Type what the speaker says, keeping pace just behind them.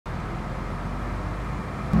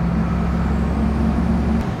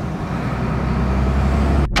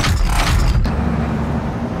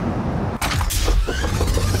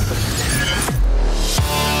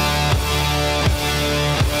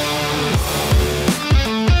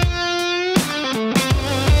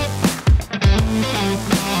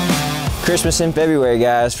Christmas in February,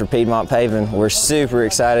 guys, for Piedmont Paving. We're super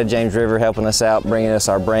excited. James River helping us out, bringing us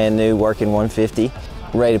our brand new Wirtgen 150.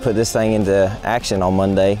 We're ready to put this thing into action on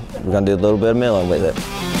Monday. We're gonna do a little bit of milling with it.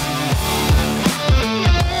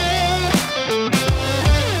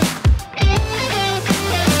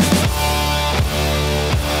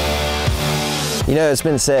 You know, it's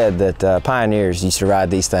been said that pioneers used to ride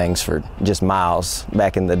these things for just miles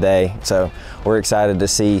back in the day. So we're excited to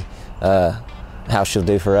see how she'll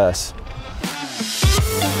do for us.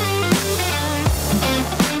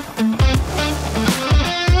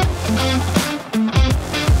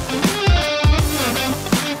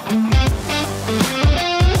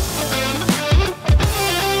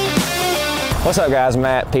 What's up, guys?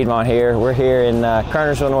 Matt, Piedmont here. We're here in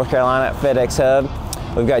Kernersville, North Carolina at FedEx Hub.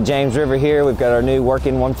 We've got James River here. We've got our new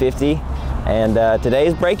Wirtgen 150. And today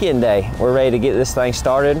is break-in day. We're ready to get this thing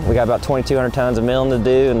started. We got about 2,200 tons of milling to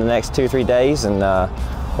do in the next 2 or 3 days, and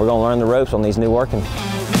we're gonna learn the ropes on these new Wirtgen.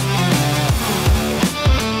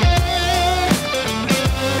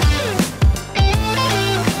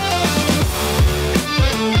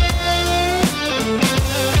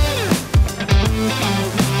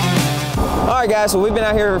 All right, guys, so we've been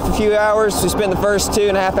out here for a few hours. We spent the first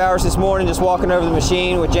 2.5 hours this morning just walking over the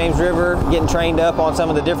machine with James River, getting trained up on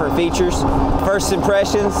some of the different features. First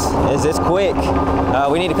impressions is it's quick.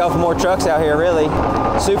 We need a couple more trucks out here, really.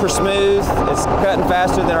 Super smooth. It's cutting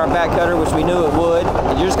faster than our back cutter, which we knew it would.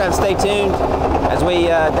 You're just gonna stay tuned as we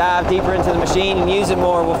dive deeper into the machine and use it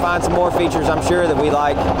more. We'll find some more features, I'm sure, that we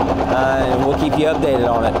like, and we'll keep you updated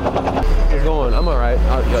on it. He's going. I'm all right.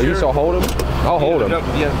 You still hold him? I'll hold him.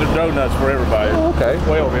 Yeah, there's donuts for everybody. Oh, okay.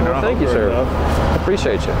 Well, thank you, sir. I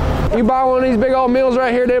appreciate you. You buy one of these big old mills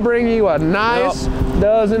right here, they bring you a nice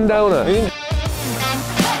dozen donuts.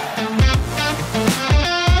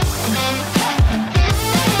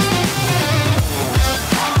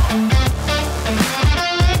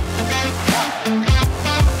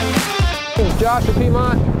 Josh at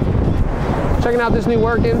Piedmont, checking out this new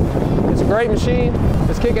Wirtgen. It's a great machine.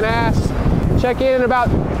 It's kicking ass. Check in about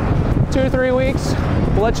 2 or 3 weeks.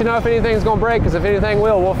 We'll let you know if anything's gonna break, because if anything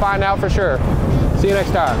will, we'll find out for sure. See you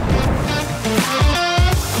next time.